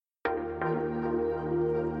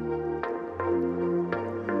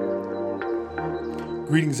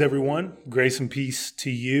Greetings, everyone. Grace and peace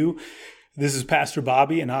to you. This is Pastor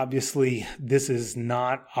Bobby, and obviously this is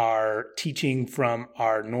not our teaching from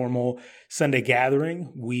our normal Sunday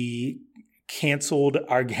gathering. We canceled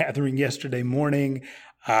our gathering yesterday morning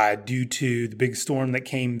due to the big storm that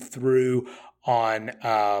came through on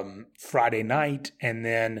Friday night, and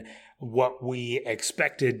then what we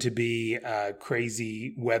expected to be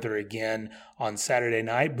crazy weather again on Saturday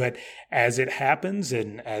night. But as it happens,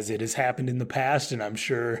 and as it has happened in the past, and I'm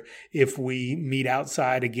sure if we meet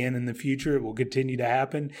outside again in the future, it will continue to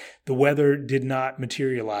happen, the weather did not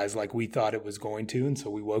materialize like we thought it was going to. And so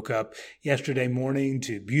we woke up yesterday morning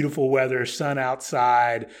to beautiful weather, sun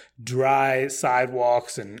outside, dry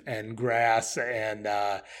sidewalks and grass. And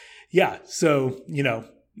so,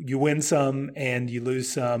 you win some and you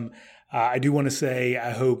lose some. I do want to say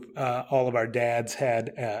I hope all of our dads had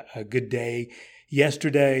a good day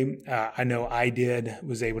yesterday. I know I did,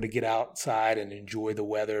 was able to get outside and enjoy the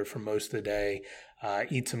weather for most of the day,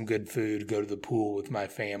 eat some good food, go to the pool with my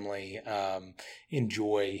family,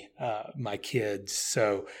 enjoy my kids.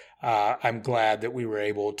 So I'm glad that we were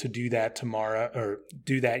able to do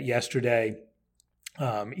that yesterday.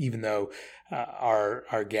 Even though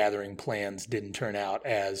our gathering plans didn't turn out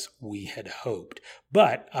as we had hoped.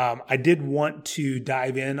 But I did want to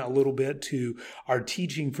dive in a little bit to our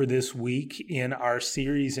teaching for this week in our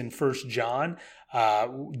series in 1 John.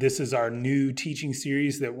 This is our new teaching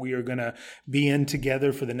series that we are going to be in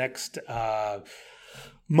together for the next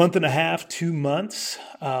month and a half, 2 months,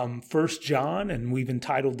 1 John, and we've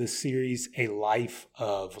entitled this series, A Life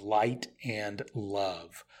of Light and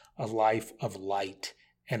Love. A life of light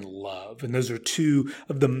and love. And those are two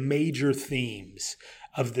of the major themes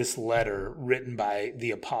of this letter written by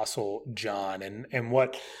the Apostle John. And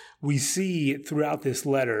what we see throughout this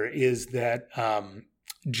letter is that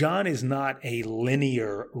John is not a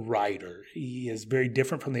linear writer. He is very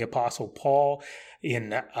different from the Apostle Paul in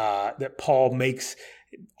that Paul makes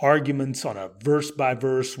arguments on a verse by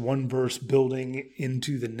verse, one verse building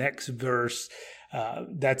into the next verse.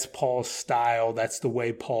 That's Paul's style. That's the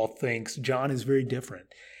way Paul thinks. John is very different.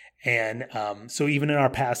 And so even in our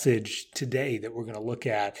passage today that we're going to look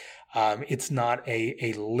at, it's not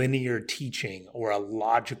a linear teaching or a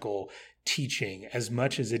logical teaching as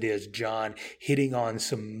much as it is John hitting on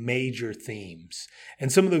some major themes.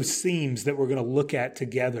 And some of those themes that we're going to look at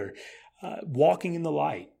together, walking in the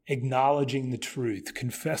light, acknowledging the truth,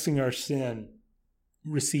 confessing our sin,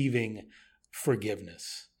 receiving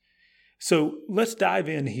forgiveness. So let's dive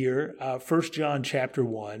in here. 1 John chapter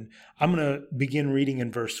 1. I'm going to begin reading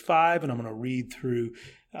in verse 5, and I'm going to read through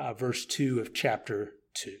verse 2 of chapter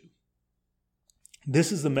 2.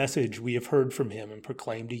 This is the message we have heard from him and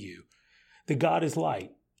proclaimed to you, that God is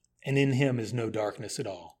light, and in him is no darkness at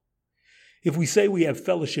all. If we say we have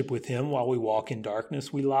fellowship with him while we walk in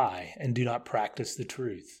darkness, we lie and do not practice the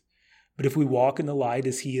truth. But if we walk in the light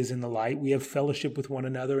as he is in the light, we have fellowship with one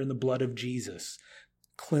another, in the blood of Jesus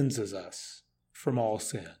cleanses us from all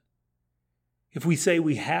sin. If we say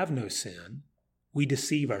we have no sin, we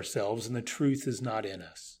deceive ourselves and the truth is not in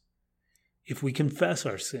us. If we confess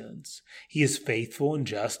our sins, he is faithful and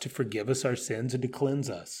just to forgive us our sins and to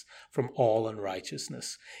cleanse us from all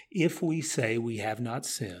unrighteousness. If we say we have not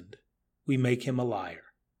sinned, we make him a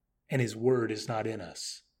liar, and his word is not in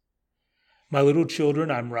us. My little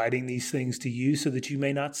children, I'm writing these things to you so that you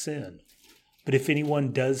may not sin. But if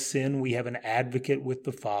anyone does sin, we have an advocate with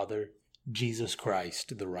the Father, Jesus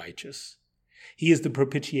Christ, the righteous. He is the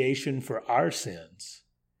propitiation for our sins,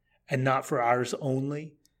 and not for ours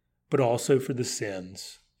only, but also for the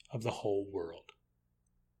sins of the whole world.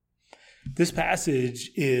 This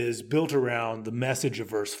passage is built around the message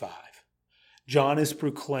of verse 5. John is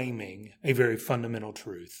proclaiming a very fundamental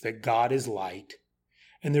truth, that God is light,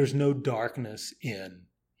 and there's no darkness in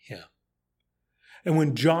him. And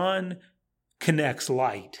when John connects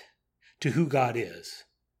light to who God is,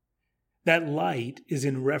 that light is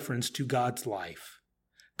in reference to God's life,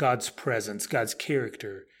 God's presence, God's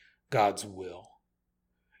character, God's will.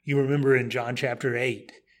 You remember in John chapter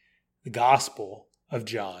 8, the Gospel of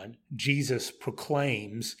John, Jesus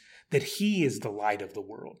proclaims that he is the light of the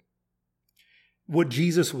world. What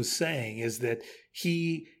Jesus was saying is that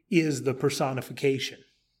he is the personification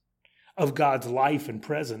of God's life and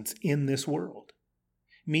presence in this world.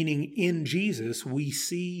 Meaning in Jesus, we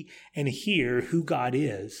see and hear who God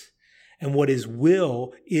is and what his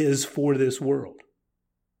will is for this world.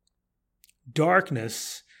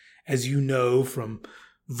 Darkness, as you know from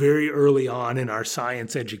very early on in our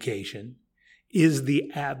science education, is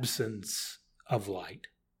the absence of light.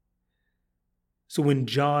 So when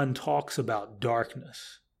John talks about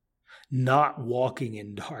darkness, not walking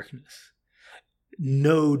in darkness,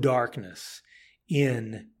 no darkness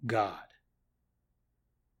in God.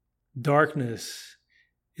 Darkness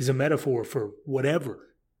is a metaphor for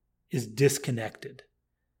whatever is disconnected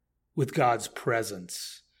with God's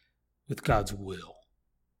presence, with God's will.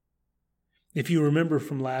 If you remember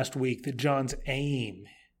from last week that John's aim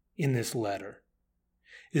in this letter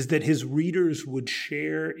is that his readers would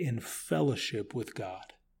share in fellowship with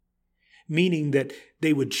God, meaning that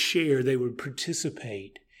they would share, they would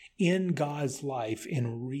participate in God's life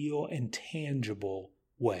in real and tangible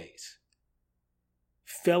ways.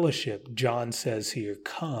 Fellowship, John says here,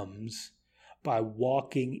 comes by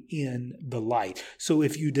walking in the light. So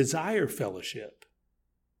if you desire fellowship,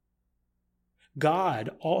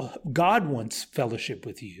 God wants fellowship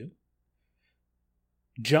with you.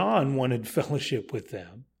 John wanted fellowship with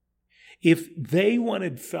them. If they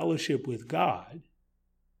wanted fellowship with God,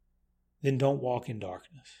 then don't walk in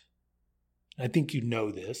darkness. I think you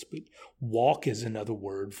know this, but walk is another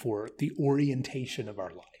word for the orientation of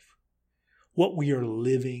our life, what we are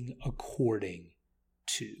living according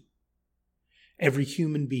to. Every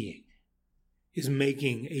human being is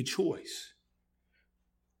making a choice.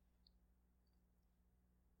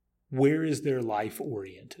 Where is their life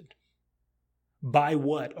oriented? By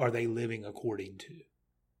what are they living according to?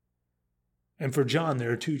 And for John,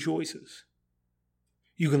 there are two choices.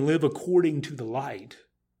 You can live according to the light,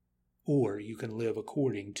 or you can live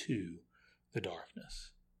according to the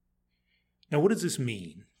darkness. Now, what does this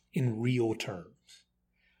mean in real terms?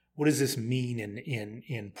 What does this mean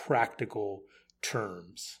in practical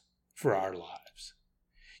terms for our lives?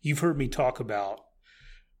 You've heard me talk about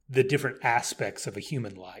the different aspects of a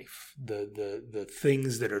human life, the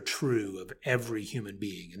things that are true of every human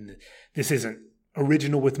being. And this isn't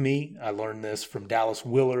original with me. I learned this from Dallas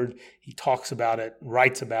Willard. He talks about it,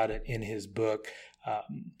 writes about it in his book,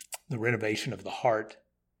 The Renovation of the Heart.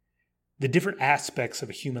 The different aspects of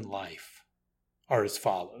a human life are as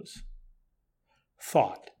follows.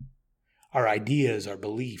 Thought, our ideas, our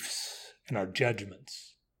beliefs, and our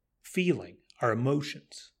judgments. Feeling, our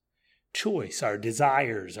emotions. Choice, our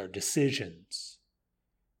desires, our decisions.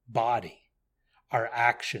 Body, our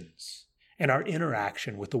actions, and our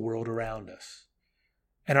interaction with the world around us.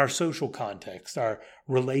 And our social context, our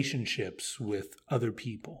relationships with other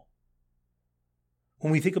people.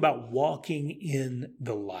 When we think about walking in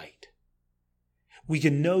the light, we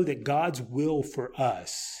can know that God's will for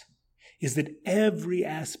us is that every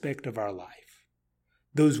aspect of our life,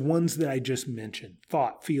 those ones that I just mentioned,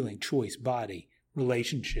 thought, feeling, choice, body,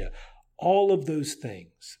 relationship, all of those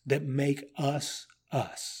things that make us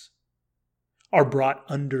us are brought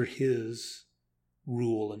under His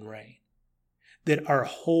rule and reign. That our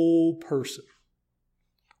whole person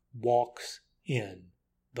walks in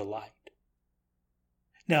the light.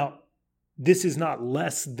 Now, this is not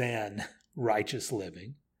less than righteous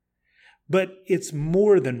living, but it's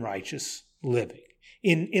more than righteous living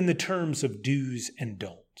in the terms of do's and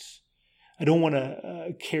don'ts. I don't want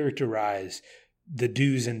to characterize the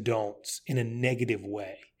do's and don'ts in a negative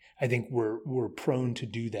way. I think we're prone to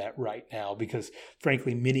do that right now because,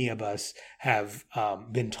 frankly, many of us have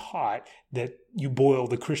been taught that you boil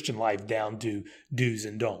the Christian life down to do's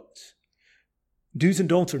and don'ts. Do's and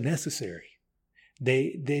don'ts are necessary.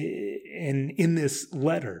 And in this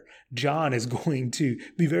letter, John is going to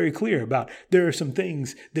be very clear about there are some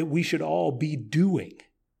things that we should all be doing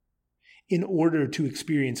in order to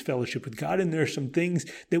experience fellowship with God, and there are some things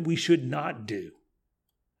that we should not do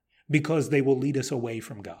because they will lead us away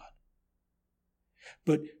from God.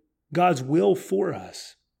 But God's will for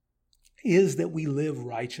us is that we live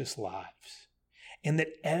righteous lives and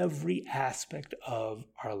that every aspect of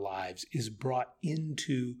our lives is brought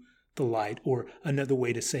into the light, or another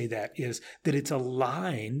way to say that is that it's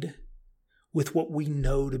aligned with what we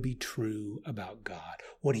know to be true about God,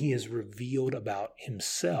 what He has revealed about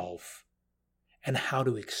Himself, and how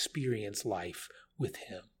to experience life with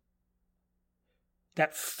Him.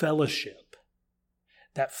 That fellowship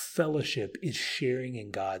is sharing in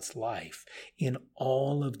God's life in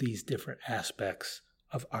all of these different aspects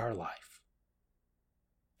of our life.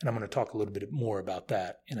 And I'm going to talk a little bit more about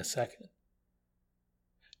that in a second.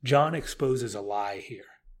 John exposes a lie here.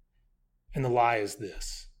 And the lie is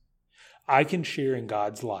this: I can share in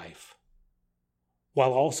God's life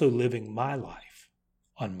while also living my life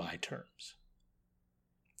on my terms.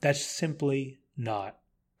 That's simply not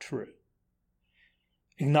true.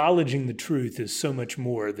 Acknowledging the truth is so much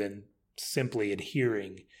more than simply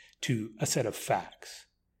adhering to a set of facts.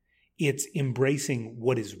 It's embracing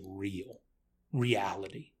what is real,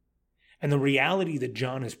 reality. And the reality that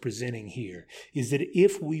John is presenting here is that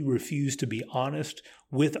if we refuse to be honest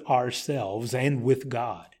with ourselves and with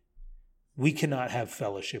God, we cannot have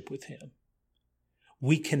fellowship with him.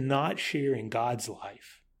 We cannot share in God's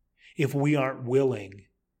life if we aren't willing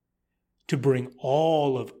to bring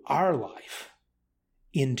all of our life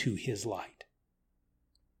into his light.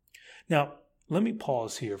 Now, let me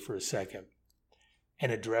pause here for a second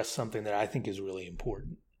and address something that I think is really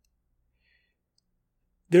important.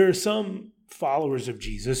 There are some followers of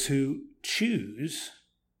Jesus who choose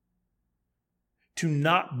to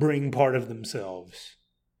not bring part of themselves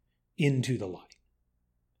into the light.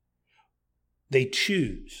 They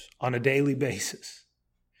choose on a daily basis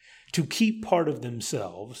to keep part of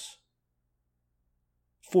themselves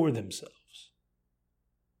for themselves.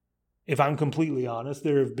 If I'm completely honest,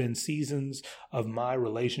 there have been seasons of my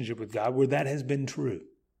relationship with God where that has been true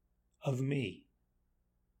of me.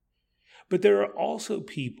 But there are also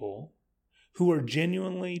people who are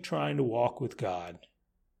genuinely trying to walk with God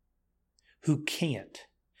who can't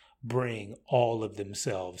bring all of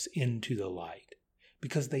themselves into the light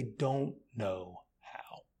because they don't know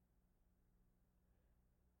how.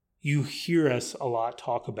 You hear us a lot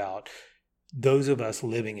talk about those of us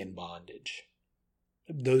living in bondage.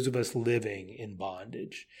 Those of us living in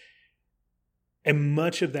bondage. And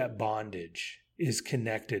much of that bondage is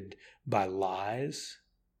connected by lies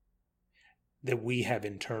that we have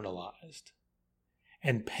internalized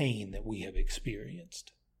and pain that we have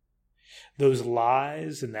experienced. Those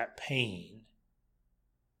lies and that pain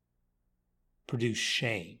produce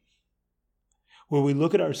shame, where we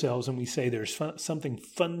look at ourselves and we say there's something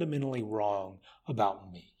fundamentally wrong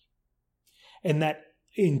about me. And that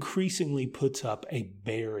increasingly puts up a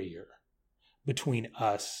barrier between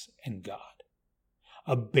us and God,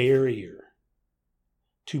 a barrier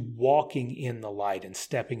to walking in the light and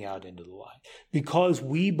stepping out into the light. Because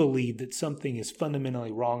we believe that something is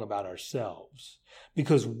fundamentally wrong about ourselves,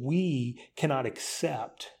 because we cannot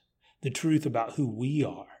accept the truth about who we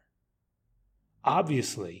are,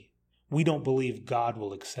 obviously, we don't believe God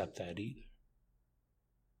will accept that either.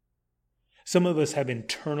 Some of us have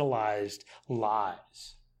internalized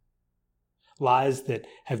lies that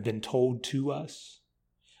have been told to us,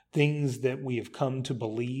 things that we have come to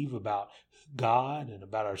believe about God and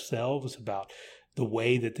about ourselves, about the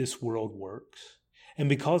way that this world works. And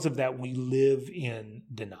because of that, we live in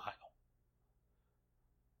denial.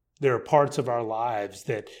 There are parts of our lives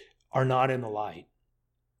that are not in the light.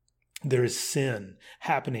 There is sin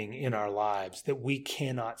happening in our lives that we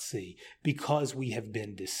cannot see because we have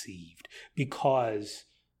been deceived, because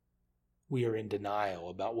we are in denial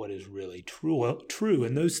about what is really true.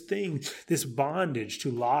 And those things, this bondage to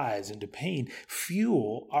lies and to pain,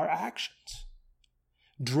 fuel our actions,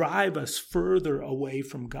 drive us further away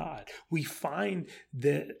from God. We find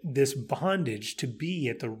this bondage to be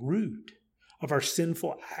at the root of our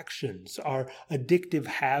sinful actions, our addictive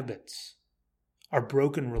habits, our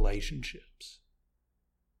broken relationships.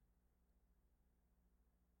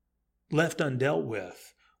 Left undealt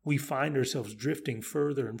with, we find ourselves drifting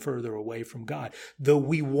further and further away from God. Though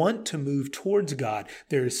we want to move towards God,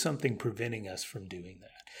 there is something preventing us from doing that.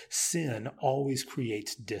 Sin always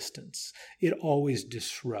creates distance. It always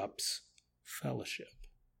disrupts fellowship.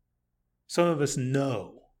 Some of us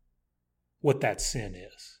know what that sin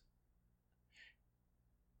is.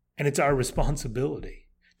 And it's our responsibility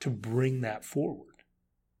to bring that forward.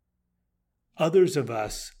 Others of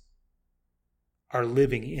us are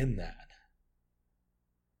living in that,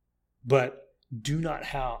 but do not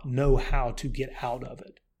know how to get out of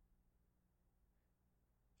it.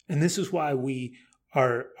 And this is why we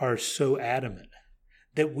are so adamant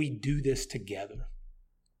that we do this together,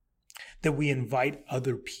 that we invite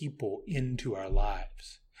other people into our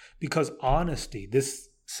lives. Because honesty, this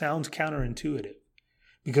sounds counterintuitive,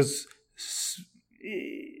 because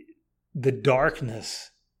the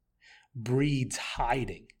darkness breeds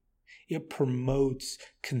hiding. It promotes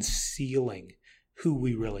concealing who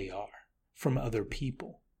we really are from other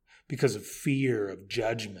people because of fear of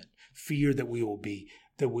judgment, fear that we will be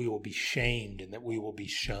shamed and that we will be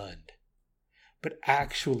shunned. But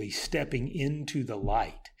actually stepping into the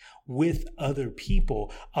light with other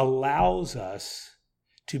people allows us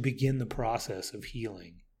to begin the process of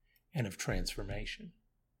healing and of transformation.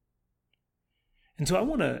 And so I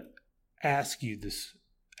want to ask you this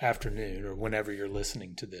afternoon, or whenever you're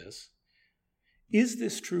listening to this, is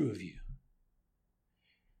this true of you?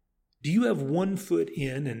 Do you have one foot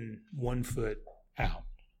in and one foot out?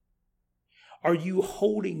 Are you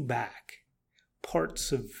holding back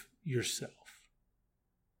parts of yourself?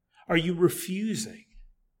 Are you refusing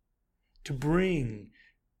to bring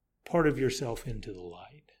part of yourself into the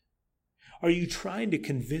light? Are you trying to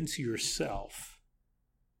convince yourself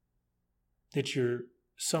that you're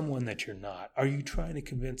someone that you're not? Are you trying to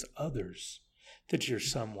convince others that you're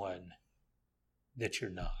someone that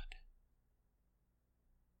you're not?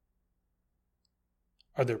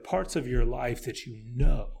 Are there parts of your life that you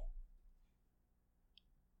know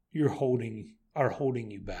are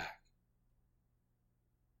holding you back?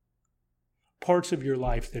 Parts of your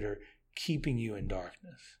life that are keeping you in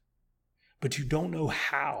darkness, but you don't know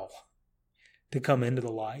how to come into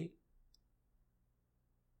the light?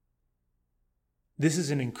 This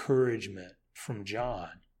is an encouragement from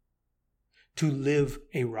John to live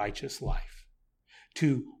a righteous life,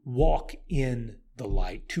 to walk in the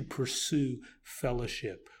light, to pursue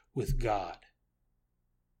fellowship with God.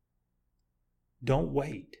 Don't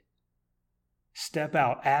wait. Step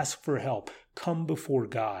out, ask for help, come before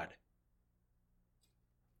God.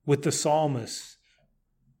 With the psalmist,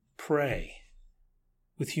 pray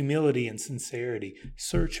with humility and sincerity.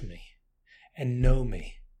 Search me and know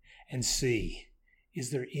me and see,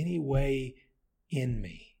 is there any way in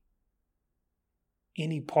me,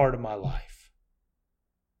 any part of my life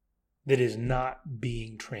that is not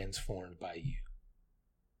being transformed by you?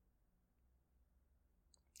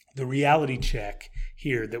 The reality check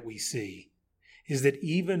here that we see is that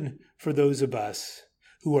even for those of us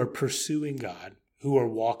who are pursuing God, who are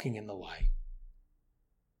walking in the light,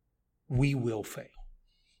 we will fail.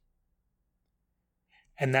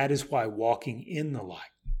 And that is why walking in the light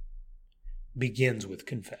begins with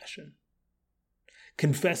confession.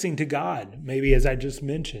 Confessing to God, maybe as I just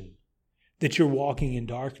mentioned, that you're walking in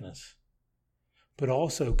darkness, but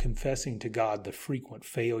also confessing to God the frequent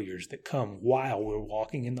failures that come while we're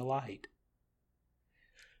walking in the light.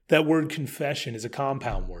 That word confession is a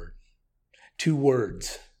compound word, 2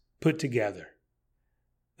 words put together.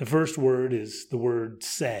 The first word is the word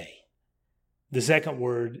say. The second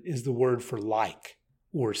word is the word for like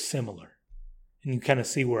or similar. And you kind of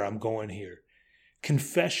see where I'm going here.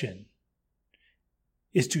 Confession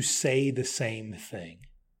is to say the same thing.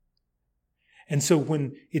 And so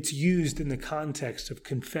when it's used in the context of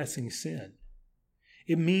confessing sin,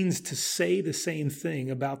 it means to say the same thing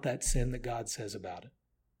about that sin that God says about it.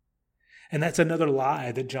 And that's another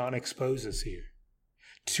lie that John exposes here.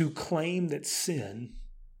 To claim that sin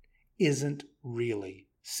isn't really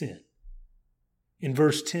sin. In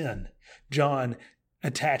verse 10, John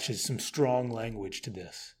attaches some strong language to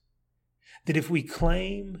this. That if we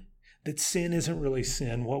claim that sin isn't really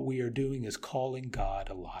sin, what we are doing is calling God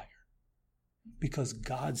a liar. Because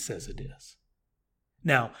God says it is.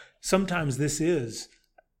 Now, sometimes this is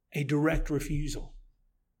a direct refusal.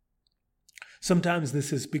 Sometimes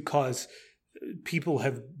this is because people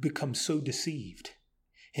have become so deceived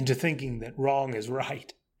into thinking that wrong is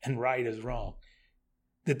right and right is wrong,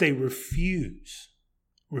 that they refuse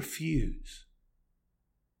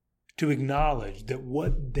to acknowledge that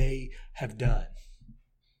what they have done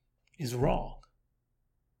is wrong.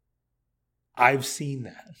 I've seen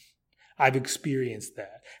that. I've experienced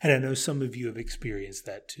that. And I know some of you have experienced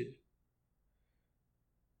that too.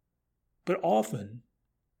 But often,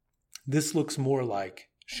 this looks more like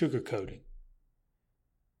sugarcoating.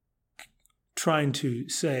 Trying to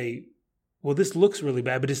say, well, this looks really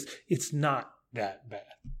bad, but it's not that bad.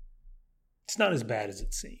 It's not as bad as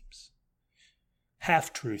it seems.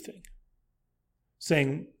 Half-truthing.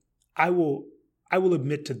 Saying, I will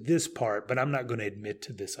admit to this part, but I'm not going to admit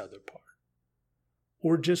to this other part.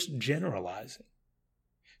 Or just generalizing.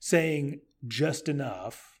 Saying just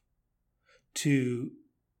enough to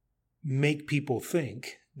make people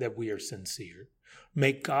think that we are sincere,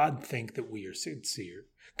 make God think that we are sincere,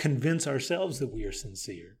 convince ourselves that we are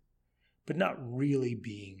sincere, but not really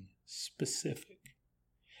being specific.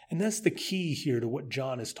 And that's the key here to what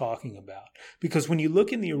John is talking about. Because when you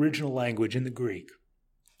look in the original language, in the Greek,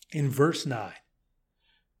 in verse 9,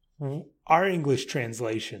 our English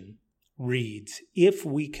translation reads, if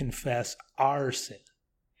we confess our sin,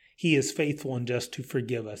 he is faithful and just to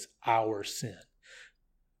forgive us our sin.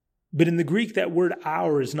 But in the Greek, that word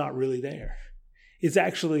our is not really there. It's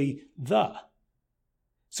actually the.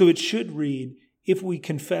 So it should read, if we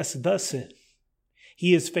confess the sin,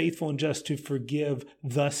 he is faithful and just to forgive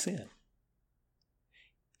the sin.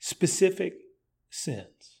 Specific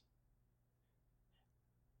sins.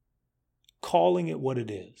 Calling it what it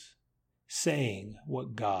is. Saying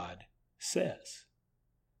what God says.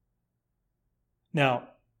 Now,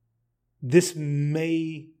 this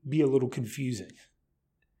may be a little confusing.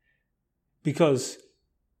 Because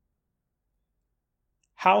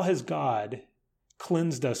how has God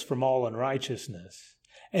cleansed us from all unrighteousness?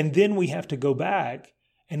 And then we have to go back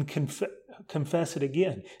and confess it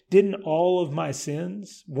again. Weren't all my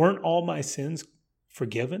sins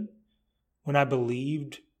forgiven when I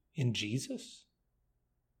believed in Jesus?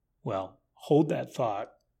 Well, hold that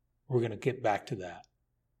thought. We're going to get back to that.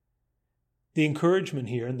 The encouragement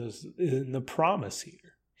here and the promise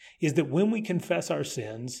here is that when we confess our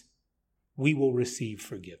sins, we will receive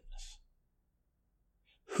forgiveness.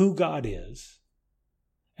 Who God is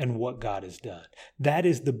and what God has done. That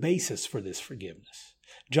is the basis for this forgiveness.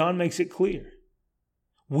 John makes it clear.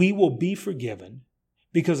 We will be forgiven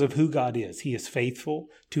because of who God is. He is faithful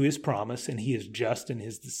to his promise and he is just in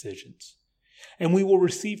his decisions. And we will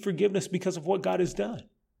receive forgiveness because of what God has done.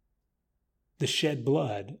 The shed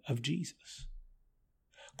blood of Jesus.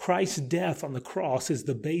 Christ's death on the cross is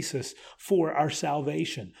the basis for our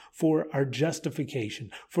salvation, for our justification,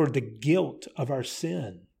 for the guilt of our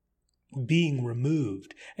sin being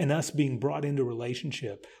removed and us being brought into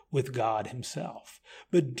relationship with God himself.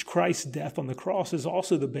 But Christ's death on the cross is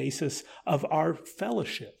also the basis of our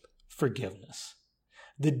fellowship forgiveness.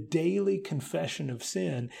 The daily confession of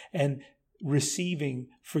sin and receiving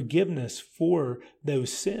forgiveness for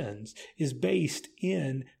those sins is based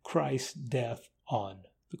in Christ's death on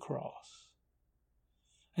the cross.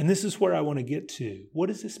 And this is where I want to get to. What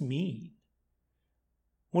does this mean?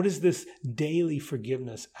 What does this daily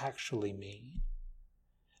forgiveness actually mean?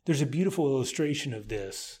 There's a beautiful illustration of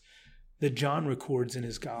this that John records in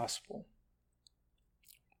his gospel.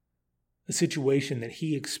 A situation that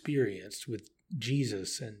he experienced with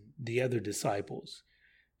Jesus and the other disciples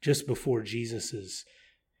just before Jesus'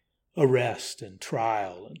 arrest and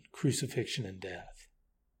trial and crucifixion and death.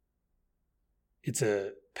 It's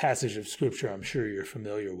a passage of scripture I'm sure you're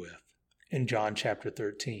familiar with in John chapter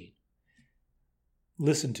 13.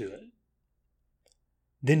 Listen to it.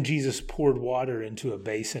 Then Jesus poured water into a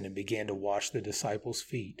basin and began to wash the disciples'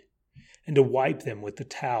 feet and to wipe them with the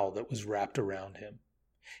towel that was wrapped around him.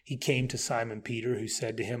 He came to Simon Peter, who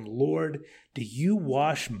said to him, "Lord, do you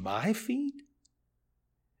wash my feet?"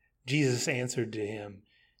 Jesus answered him,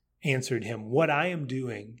 "What I am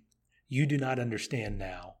doing, you do not understand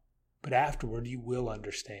now, but afterward you will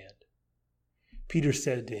understand." Peter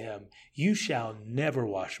said to him, "You shall never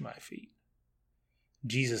wash my feet."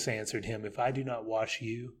 Jesus answered him, "If I do not wash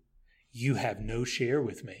you, you have no share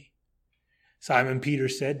with me." Simon Peter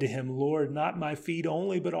said to him, "Lord, not my feet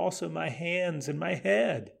only, but also my hands and my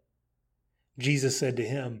head." Jesus said to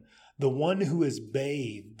him, "The one who is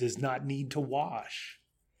bathed does not need to wash,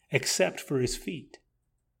 except for his feet,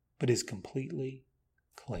 but is completely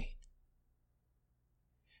clean."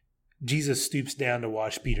 Jesus stoops down to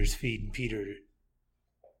wash Peter's feet, and Peter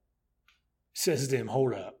says to him,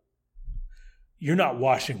 "Hold up. You're not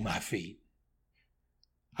washing my feet.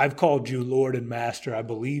 I've called you Lord and Master. I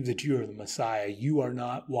believe that you are the Messiah. You are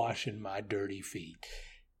not washing my dirty feet."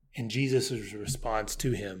 And Jesus' response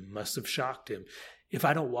to him must have shocked him. "If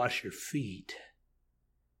I don't wash your feet,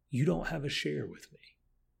 you don't have a share with me."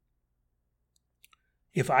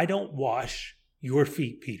 If I don't wash your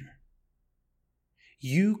feet, Peter,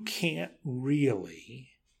 you can't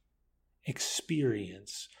really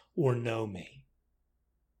experience or know me.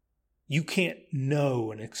 You can't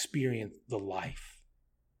know and experience the life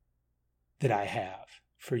that I have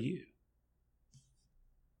for you.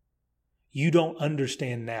 You don't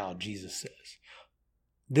understand now, Jesus says.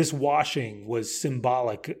 This washing was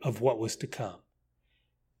symbolic of what was to come.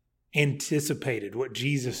 Anticipated what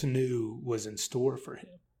Jesus knew was in store for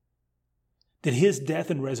him. That his death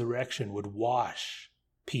and resurrection would wash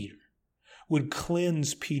Peter, would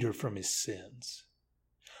cleanse Peter from his sins.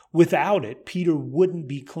 Without it, Peter wouldn't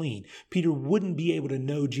be clean. Peter wouldn't be able to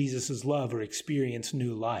know Jesus' love or experience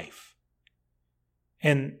new life.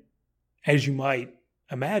 And as you might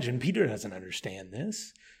imagine, Peter doesn't understand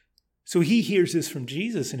this. So he hears this from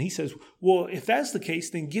Jesus and he says, "Well, if that's the case,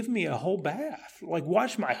 then give me a whole bath. Like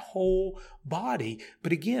wash my whole body."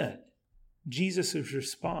 But again, Jesus'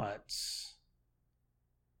 response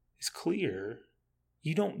is clear.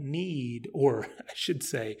 You don't need, or I should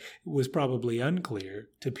say, it was probably unclear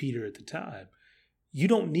to Peter at the time. You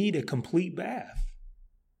don't need a complete bath.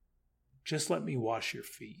 Just let me wash your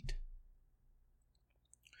feet.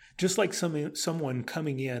 Just like someone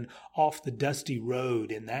coming in off the dusty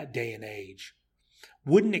road in that day and age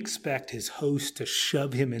wouldn't expect his host to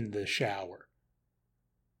shove him in the shower.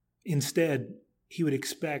 Instead, he would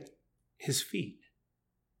expect his feet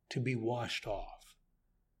to be washed off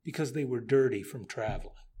because they were dirty from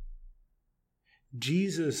traveling.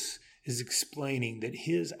 Jesus is explaining that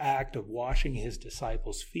his act of washing his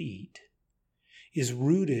disciples' feet is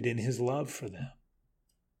rooted in his love for them.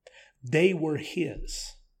 They were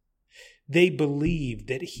his. They believed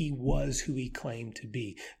that he was who he claimed to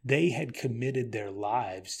be. They had committed their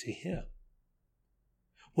lives to him.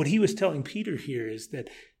 What he was telling Peter here is that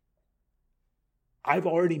I've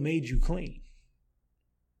already made you clean.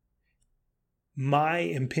 my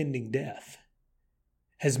impending death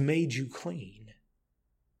has made you clean,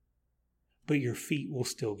 but your feet will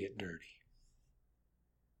still get dirty.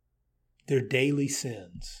 Their daily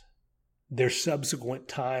sins, their subsequent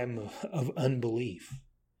time of unbelief,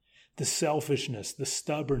 the selfishness, the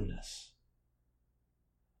stubbornness,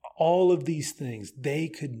 all of these things, they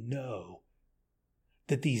could know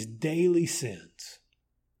that these daily sins,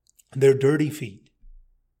 their dirty feet,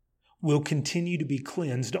 will continue to be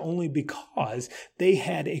cleansed only because they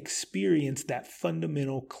had experienced that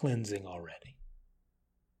fundamental cleansing already.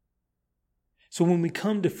 So when we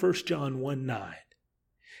come to 1 John 1:9,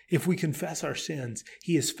 if we confess our sins,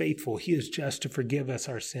 He is faithful, He is just to forgive us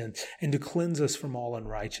our sins and to cleanse us from all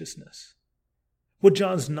unrighteousness. What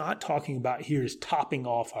John's not talking about here is topping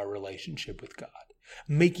off our relationship with God,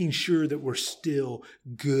 making sure that we're still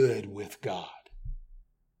good with God.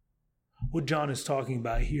 What John is talking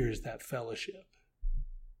about here is that fellowship,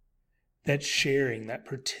 that sharing, that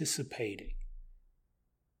participating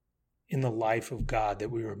in the life of God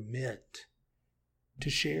that we were meant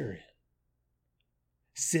to share in.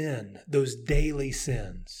 Sin, those daily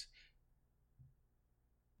sins,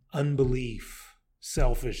 unbelief,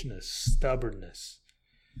 selfishness, stubbornness,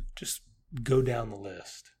 just go down the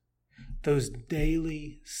list. Those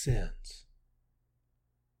daily sins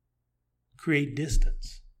create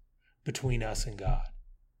distance between us and God.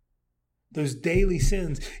 Those daily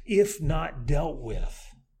sins, if not dealt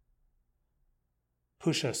with,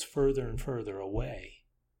 push us further and further away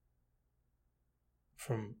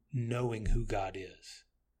from knowing who God is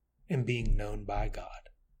and being known by God.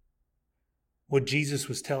 What Jesus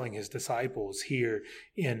was telling His disciples here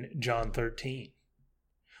in John 13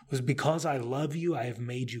 was, because I love you, I have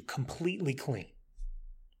made you completely clean.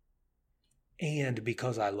 And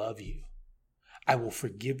because I love you, I will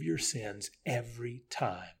forgive your sins every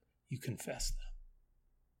time you confess them.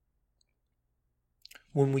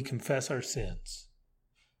 When we confess our sins,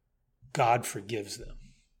 God forgives them.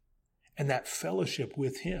 And that fellowship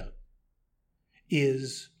with Him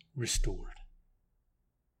is restored.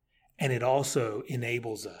 And it also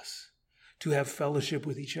enables us to have fellowship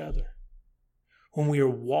with each other. When we are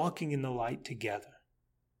walking in the light together,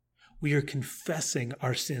 we are confessing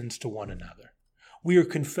our sins to one another. We are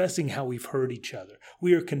confessing how we've hurt each other.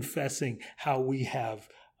 We are confessing how we have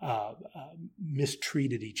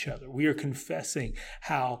mistreated each other. We are confessing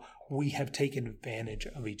how we have taken advantage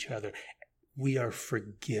of each other. We are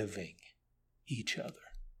forgiving each other.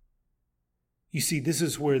 You see, this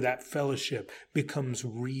is where that fellowship becomes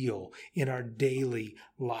real in our daily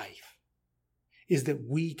life, is that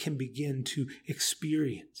we can begin to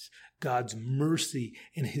experience God's mercy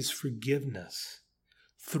and His forgiveness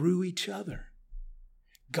through each other.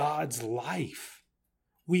 God's life,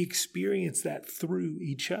 we experience that through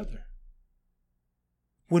each other.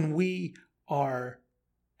 When we are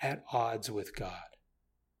at odds with God,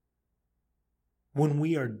 when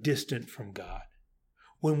we are distant from God,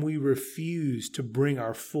 when we refuse to bring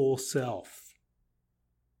our full self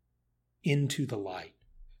into the light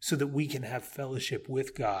so that we can have fellowship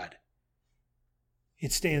with God,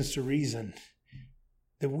 it stands to reason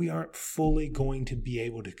that we aren't fully going to be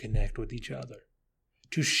able to connect with each other,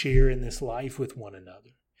 to share in this life with one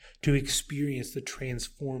another, to experience the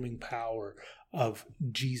transforming power of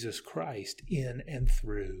Jesus Christ in and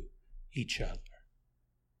through each other.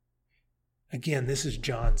 Again, this is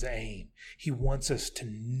John's aim. He wants us to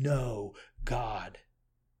know God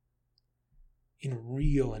in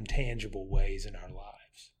real and tangible ways in our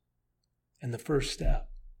lives. And the first step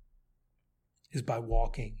is by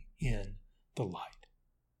walking in the light.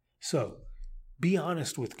 So, be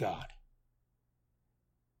honest with God.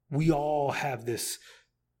 We all have these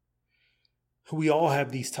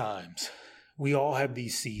times. We all have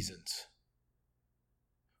these seasons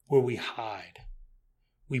where we hide,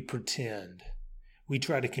 we pretend, we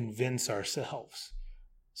try to convince ourselves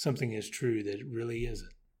something is true that it really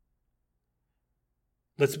isn't.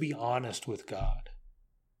 Let's be honest with God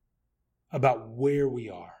about where we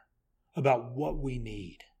are, about what we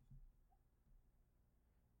need.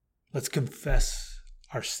 Let's confess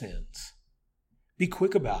our sins. Be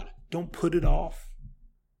quick about it. Don't put it off.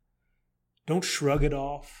 Don't shrug it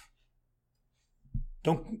off.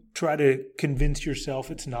 Don't try to convince yourself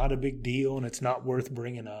it's not a big deal and it's not worth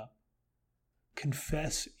bringing up.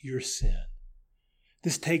 Confess your sin.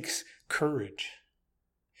 This takes courage.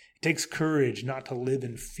 It takes courage not to live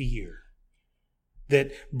in fear.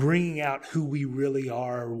 That bringing out who we really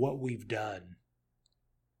are or what we've done,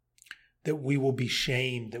 that we will be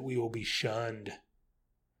shamed, that we will be shunned,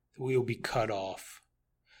 that we will be cut off,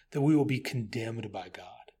 that we will be condemned by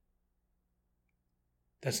God.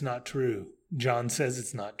 That's not true. John says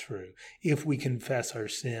it's not true. If we confess our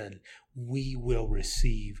sin, we will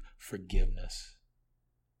receive forgiveness.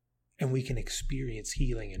 And we can experience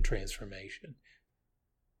healing and transformation.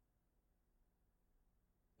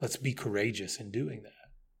 Let's be courageous in doing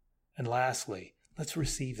that. And lastly, let's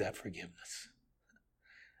receive that forgiveness.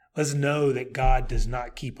 Let's know that God does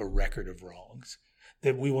not keep a record of wrongs,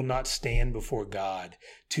 that we will not stand before God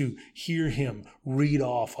to hear him read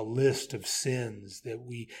off a list of sins that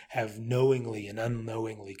we have knowingly and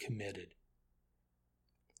unknowingly committed.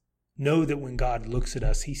 Know that when God looks at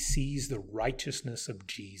us, he sees the righteousness of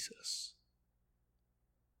Jesus.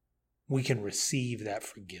 We can receive that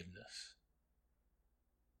forgiveness.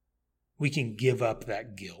 We can give up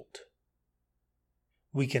that guilt.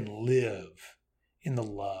 We can live in the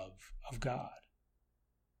love of God.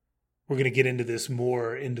 We're going to get into this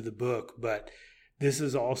more into the book, but this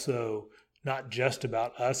is also not just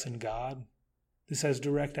about us and God. This has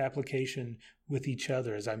direct application with each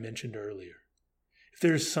other, as I mentioned earlier. If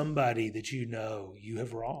there's somebody that you know you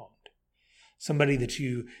have wronged, somebody that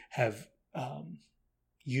you have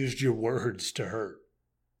used your words to hurt,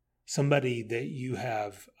 somebody that you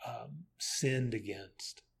have sinned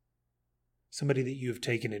against, somebody that you have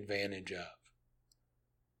taken advantage of,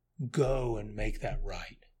 go and make that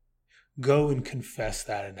right. Go and confess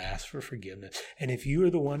that and ask for forgiveness. And if you are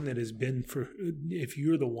the one that has been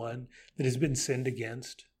sinned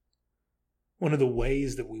against, one of the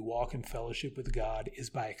ways that we walk in fellowship with God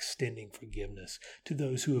is by extending forgiveness to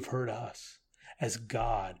those who have hurt us, as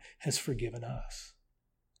God has forgiven us.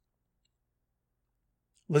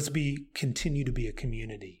 Let's continue to be a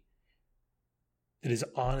community that is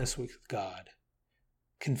honest with God,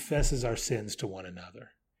 confesses our sins to one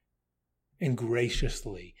another, and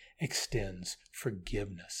graciously extends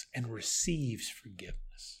forgiveness and receives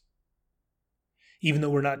forgiveness. Even though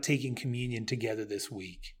we're not taking communion together this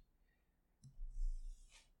week,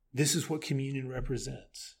 this is what communion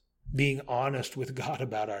represents. Being honest with God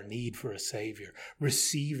about our need for a Savior,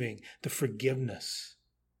 receiving the forgiveness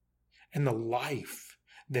and the life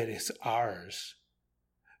that is ours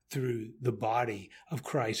through the body of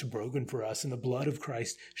Christ broken for us and the blood of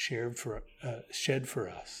Christ shed for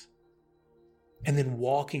us. And then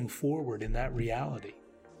walking forward in that reality,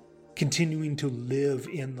 continuing to live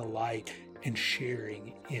in the light and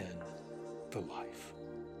sharing in the life.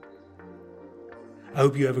 I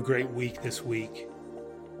hope you have a great week this week.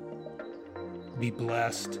 Be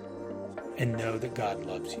blessed and know that God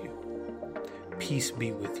loves you. Peace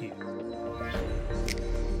be with you.